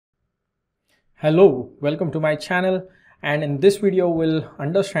Hello, welcome to my channel, and in this video we'll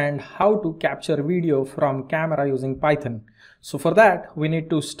understand how to capture video from camera using Python. So for that we need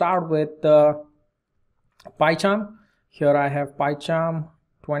to start with PyCharm. Here I have PyCharm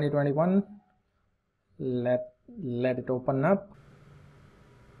 2021. Let it open up.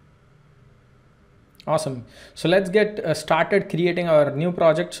 Awesome. So let's get started creating our new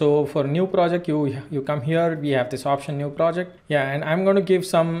project. So for new project, you come here, we have this option new project. Yeah, and I'm going to give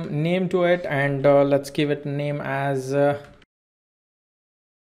some name to it, and let's give it name as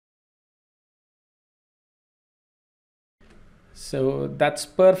so that's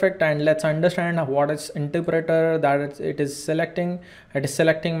perfect. And let's understand what is interpreter that it is selecting. It is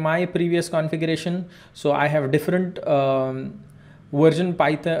selecting my previous configuration. So I have different version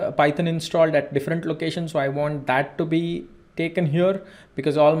Python installed at different locations, so I want that to be taken here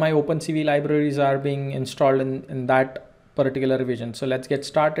because all my OpenCV libraries are being installed in that particular revision. So let's get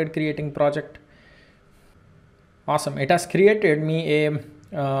started creating project. Awesome, it has created me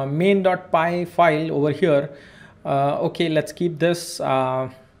a main.py file over here. Okay, let's keep this.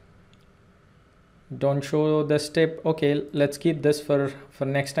 Don't show this tip. Okay, let's keep this for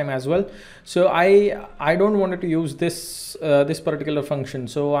next time as well. So I don't want to use this this particular function,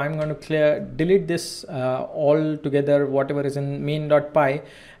 so I'm going to delete this all together, whatever is in main.py.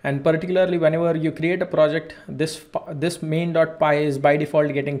 And particularly whenever you create a project, this main.py is by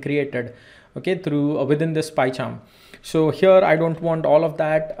default getting created, okay, through within this PyCharm. So here I don't want all of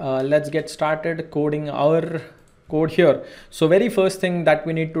that. Let's get started coding our code here. So very first thing that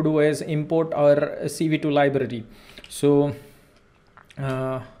we need to do is import our Cv2 library. So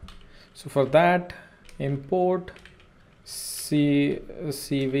for that, import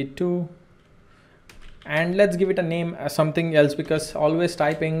Cv2, and let's give it a name as something else, because always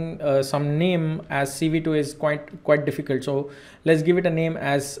typing some name as Cv2 is quite difficult. So let's give it a name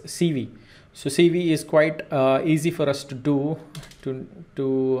as Cv. So Cv is quite easy for us to do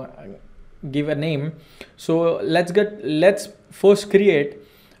to give a name. So let's first create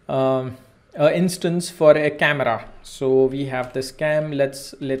an instance for a camera. So we have this cam.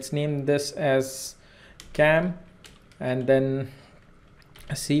 Let's name this as cam, and then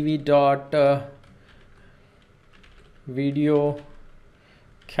cv dot video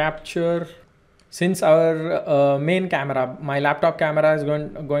capture. Since our main camera, my laptop camera, is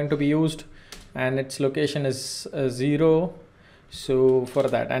going to be used, and its location is 0. So for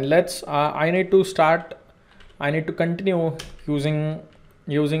that, and let's I need to continue using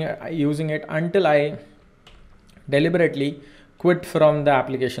it until I deliberately quit from the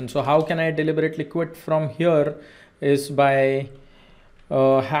application. So how can I deliberately quit from here is by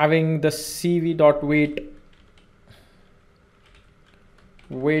having the cv.wait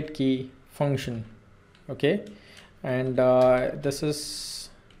key function, okay, and this is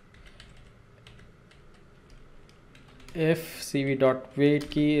if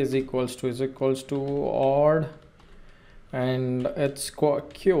cv.wait key is equals to odd, and it's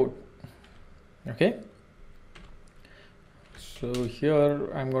cute, okay. So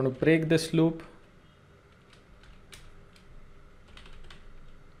here I'm going to break this loop.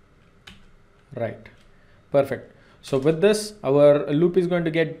 Right, perfect. So with this, our loop is going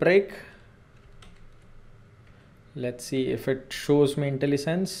to get break. Let's see if it shows me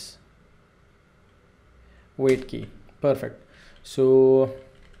IntelliSense wait key. Perfect. So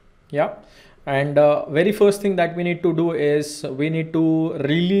yeah, and very first thing that we need to do is we need to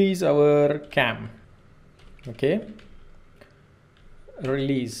release our cam, okay,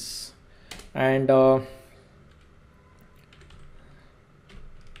 release, and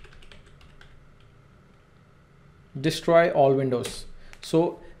destroy all windows.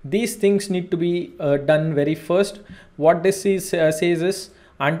 So these things need to be done very first. What this says is,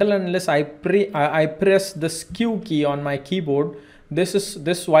 until and unless I press this Q key on my keyboard,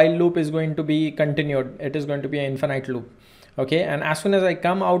 this while loop is going to be continued. It is going to be an infinite loop, okay. And as soon as I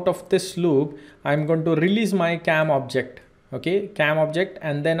come out of this loop, I'm going to release my cam object, okay, cam object,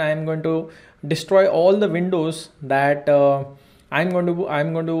 and then I'm going to destroy all the windows that I'm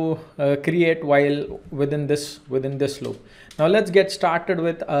going to create while within this loop. Now let's get started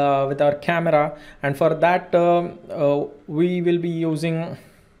with our camera, and for that we will be using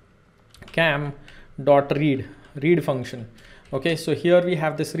cam.read function, okay. So here we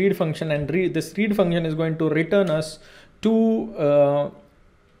have this read function, and this read function is going to return us two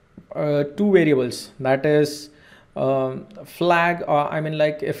variables, that is flag, or I mean,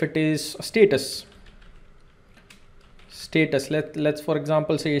 like, if it is status, let's for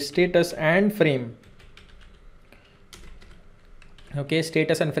example say status and frame, okay,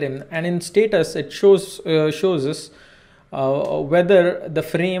 status and frame. And in status it shows us whether the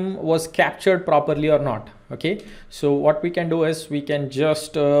frame was captured properly or not. Okay, so what we can do is we can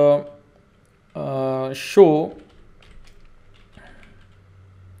just show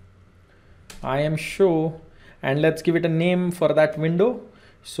show, and let's give it a name for that window.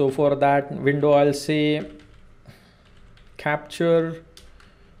 So for that window I'll say capture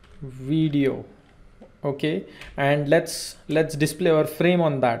video. Okay, and let's display our frame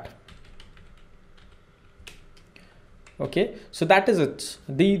on that. Okay, so that is it.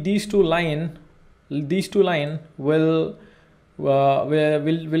 These two line will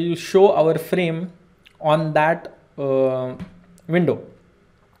show our frame on that window.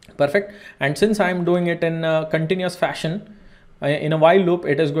 Perfect. And since I'm doing it in a continuous fashion, in a while loop,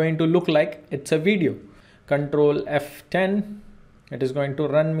 it is going to look like it's a video. Control F10. It is going to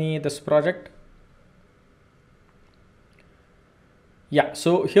run me this project. Yeah,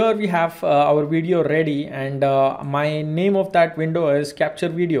 so here we have our video ready, and my name of that window is capture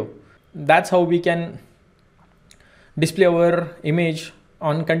video. That's how we can display our image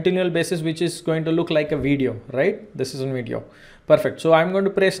on continual basis, which is going to look like a video, right? This is a video. Perfect. So I'm going to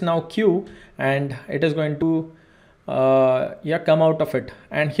press now Q, and it is going to come out of it.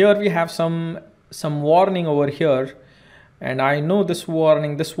 And here we have some warning over here, and I know this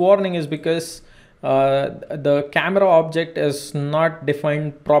warning is because the camera object is not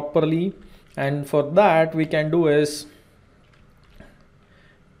defined properly, and for that we can do is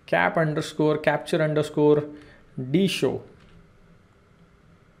capture_capture_ D show.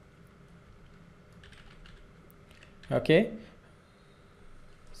 Okay,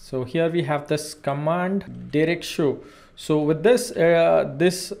 so here we have this command direct show. So with this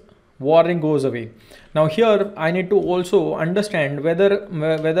this warning goes away. Now here I need to also understand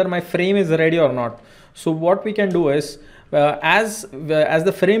whether my frame is ready or not. So what we can do is as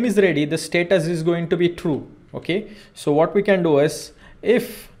the frame is ready, the status is going to be true. Okay, so what we can do is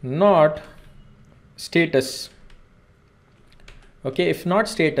if not status. Okay, if not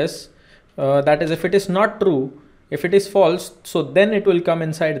status, that is if it is not true. If it is false, so then it will come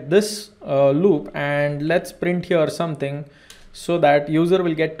inside this loop, and let's print here something so that user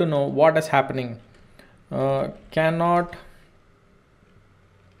will get to know what is happening. Cannot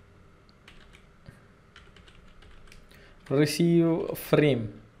receive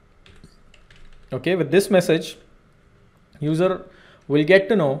frame. Okay, with this message, user will get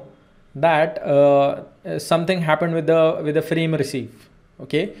to know that something happened with the frame receive.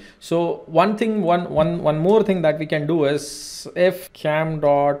 Okay, so one more thing that we can do is if cam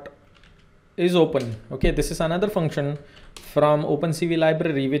dot is open. Okay, this is another function from OpenCV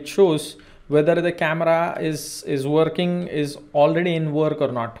library which shows whether the camera is working, is already in work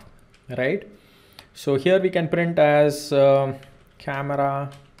or not, right? So here we can print as camera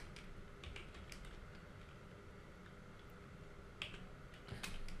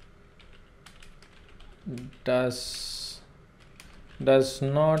does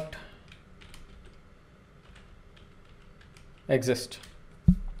not exist.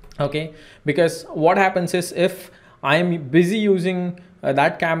 Okay, because what happens is if I am busy using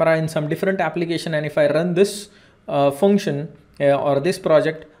that camera in some different application, and if I run this function or this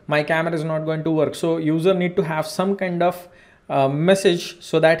project, my camera is not going to work. So user need to have some kind of message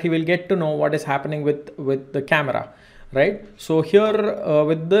so that he will get to know what is happening with the camera, right? So here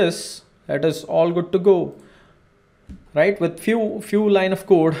with this, that is all good to go, right? With few line of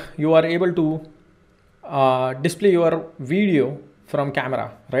code, you are able to display your video from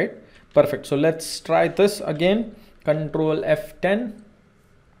camera, right? Perfect. So let's try this again. Control F10.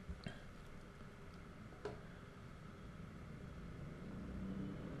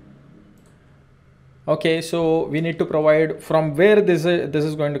 Okay, so we need to provide from where this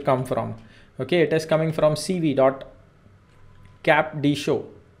is going to come from. Okay, it is coming from cv.capDShow.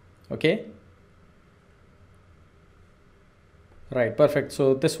 Okay, right, perfect.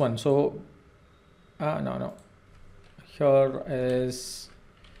 So this one, so no, here is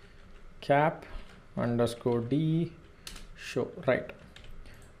cap_d show, right?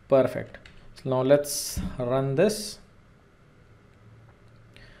 Perfect. So now let's run this.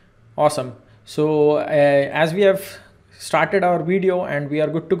 Awesome. So as we have started our video and we are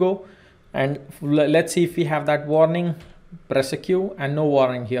good to go, and let's see if we have that warning. Press a Q and no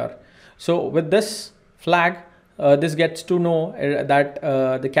warning here. So with this flag, this gets to know that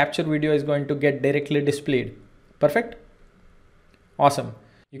the capture video is going to get directly displayed. Perfect. Awesome.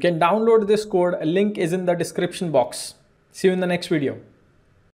 You can download this code. A link is in the description box. See you in the next video.